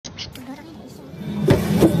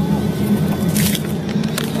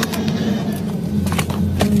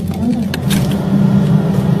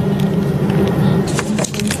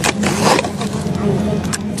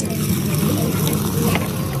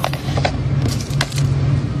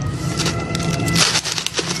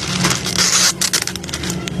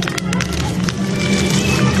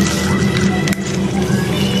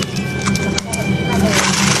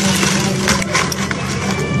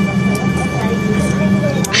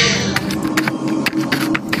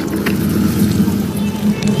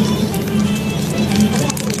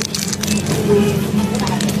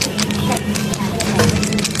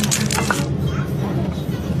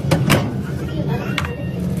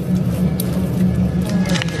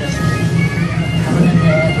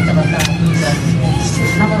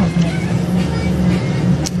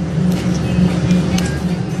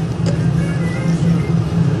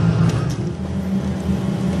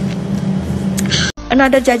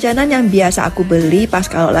Another jajanan yang biasa aku beli pas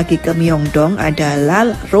kalau lagi ke Myeongdong adalah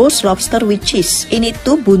roast lobster with cheese. Ini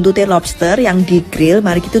tuh buntutnya lobster yang di grill,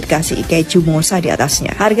 mari gitu dikasih keju mosa di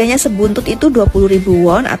atasnya. Harganya sebuntut itu 20.000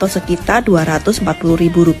 won atau sekitar 240.000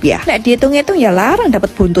 rupiah. Nah dihitung-hitung ya larang dapat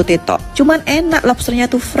buntut itu. Cuman enak, lobsternya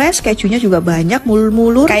tuh fresh, kejunya juga banyak,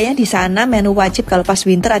 mulur-mulur. Kayaknya di sana menu wajib kalau pas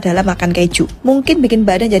winter adalah makan keju. Mungkin bikin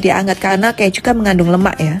badan jadi hangat karena keju kan mengandung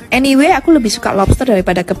lemak ya. Anyway, aku lebih suka lobster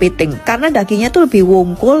daripada kepiting karena dagingnya tuh lebih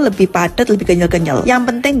wungkul, lebih padat, lebih kenyal-kenyal. Yang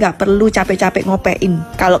penting nggak perlu capek-capek ngopein.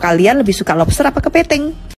 Kalau kalian lebih suka lobster apa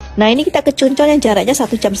kepiting? Nah ini kita ke Chuncheon yang jaraknya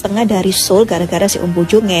 1,5 jam dari Seoul gara-gara si Om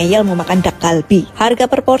Bojo ngeyel mau makan dak galbi.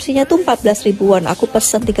 Harga per porsinya tuh 14.000 won. Aku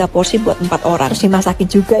pesen 3 porsi buat 4 orang. Terus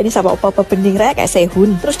dimasakin juga ini sama opa-opa bening raya kayak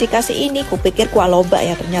sehun. Terus dikasih ini, kupikir kuah loba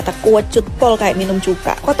ya, ternyata kuecut pol kayak minum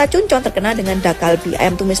cuka. Kota Chuncheon terkenal dengan dak galbi,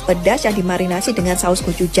 ayam tumis pedas yang dimarinasi dengan saus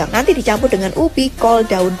gochujang. Nanti dicampur dengan ubi, kol,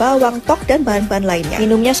 daun bawang, tok dan bahan-bahan lainnya.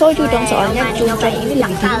 Minumnya soju dong, soalnya Chuncheon ini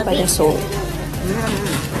lebih dingin pada Seoul.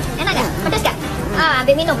 Enak gak? Pedas gak?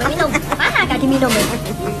 Ambil minum. Mana gak diminum?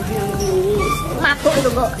 Mabuk itu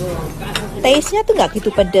kok. Taste-nya tuh nggak gitu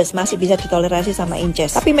pedas, masih bisa ditolerasi sama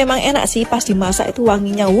Inces. Tapi memang enak sih, pas dimasak itu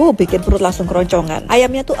wanginya wow, bikin perut langsung keroncongan.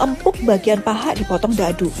 Ayamnya tuh empuk, bagian paha dipotong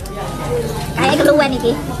dadu. Kayak keluhan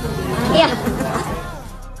iki. Iya.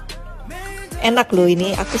 Enak loh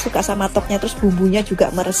ini, aku suka sama toknya, terus bumbunya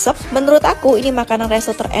juga meresep. Menurut aku ini makanan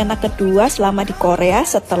resto terenak kedua selama di Korea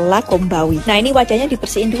setelah kombawi. Nah ini wajahnya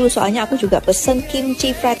dibersihin dulu soalnya aku juga pesen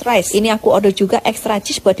kimchi fried rice. Ini aku order juga extra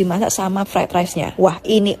cheese buat dimasak sama fried rice-nya. Wah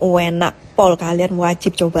ini enak. Pol, kalian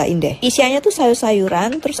wajib cobain deh. Isiannya tuh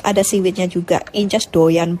sayur-sayuran, terus ada seaweednya juga. Inces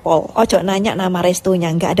doyan pol. Ojo nanya nama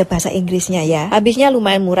restonya, nggak ada bahasa Inggrisnya ya. Habisnya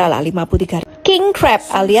lumayan murah lah, 53. King crab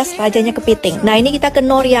alias rajanya kepiting. Nah ini kita ke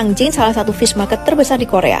Noryangjin, salah satu fish market terbesar di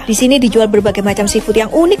Korea. Di sini dijual berbagai macam seafood yang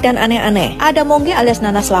unik dan aneh-aneh. Ada mongge alias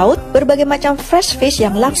nanas laut, berbagai macam fresh fish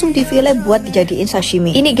yang langsung difile buat dijadiin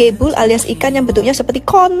sashimi. Ini gebul alias ikan yang bentuknya seperti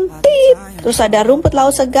kontit. Terus ada rumput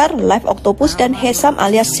laut segar, live octopus dan hesam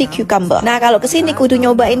alias sea cucumber. Nah kalau kesini kudu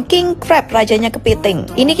nyobain king crab rajanya kepiting.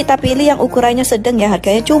 Ini kita pilih yang ukurannya sedang ya,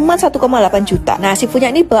 harganya cuma 1,8 juta. Nah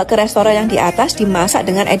seafoodnya ini bawa ke restoran yang di atas, dimasak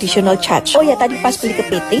dengan additional charge. Oh ya tadi pas beli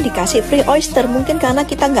kepiting dikasih free oyster, mungkin karena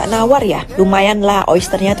kita nggak nawar ya. Lumayan lah,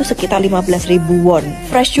 oysternya tuh sekitar 15.000 won.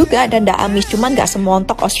 Fresh juga dan nggak amis, cuman nggak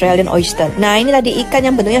semontok Australian oyster. Nah ini tadi ikan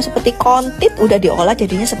yang bentuknya seperti kontit udah diolah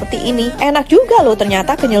jadinya seperti ini. Enak juga loh,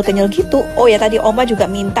 ternyata kenyal-kenyal gitu. Oh ya tadi oma juga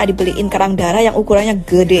minta dibeliin kerang darah yang ukurannya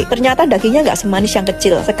gede. Ternyata dagingnya nggak semanis yang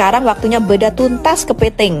kecil. Sekarang waktunya beda tuntas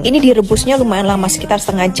kepiting. Ini direbusnya lumayan lama, sekitar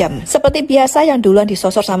setengah jam. Seperti biasa yang duluan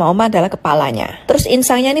disosor sama oma adalah kepalanya. Terus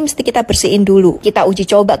insangnya ini mesti kita bersihin dulu. Kita uji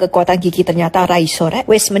coba kekuatan gigi, ternyata raisore.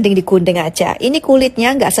 Wes mending digunting aja. Ini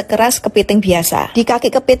kulitnya nggak sekeras kepiting biasa. Di kaki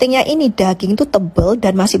kepitingnya ini daging tuh tebel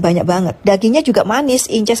dan masih banyak banget. Dagingnya juga manis,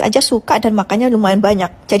 Inces aja suka dan makannya lumayan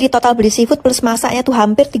banyak. Jadi total beli seafood plus masaknya tuh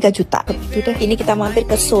hampir 3 juta. Begitu deh. Ini kita mampir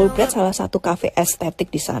ke Seoul Bread, salah satu cafe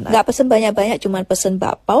estetik di sana. Nggak pesen banyak-banyak, cuman pesen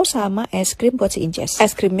bakpao sama es krim buat si Inces.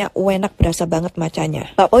 Es krimnya enak, berasa banget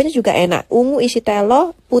macanya. Bakpaonya juga enak, ungu isi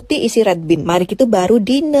telo, putih isi red bean. Mari kita baru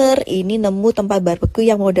dinner. Ini nemu tempat barbeque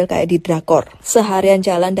yang model kayak di drakor. Seharian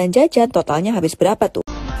jalan dan jajan, totalnya habis berapa tuh?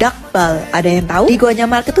 Dakbal, ada yang tahu? Di Gonya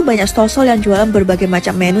Market tuh banyak stall yang jualan berbagai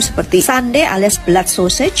macam menu seperti sundae alias blood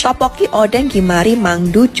sausage, tteokbokki, odeng, gimari,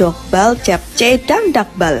 mangdu, jokbal, japchae, dan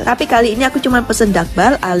dakbal. Tapi kali ini aku cuma pesen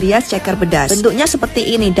dakbal alias ceker pedas. Bentuknya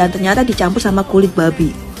seperti ini dan ternyata dicampur sama kulit babi.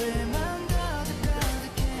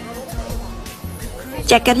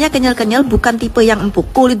 Cekernya kenyal-kenyal, bukan tipe yang empuk.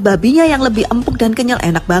 Kulit babinya yang lebih empuk dan kenyal,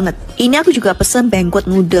 enak banget. Ini aku juga pesen bangkot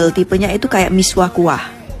noodle, tipenya itu kayak miswa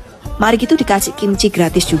kuah. Mari gitu dikasih kimchi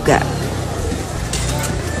gratis juga.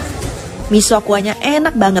 Miswa kuahnya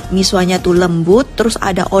enak banget, miswanya tuh lembut, terus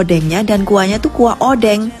ada odengnya dan kuahnya tuh kuah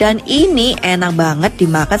odeng. Dan ini enak banget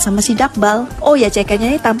dimakan sama si dakbal. Oh ya cekernya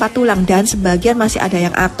ini tanpa tulang dan sebagian masih ada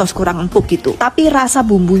yang atos kurang empuk gitu. Tapi rasa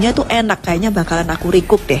bumbunya tuh enak, kayaknya bakalan aku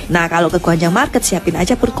recook deh. Nah kalau ke Gonya Market siapin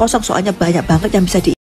aja perut kosong soalnya banyak banget yang bisa di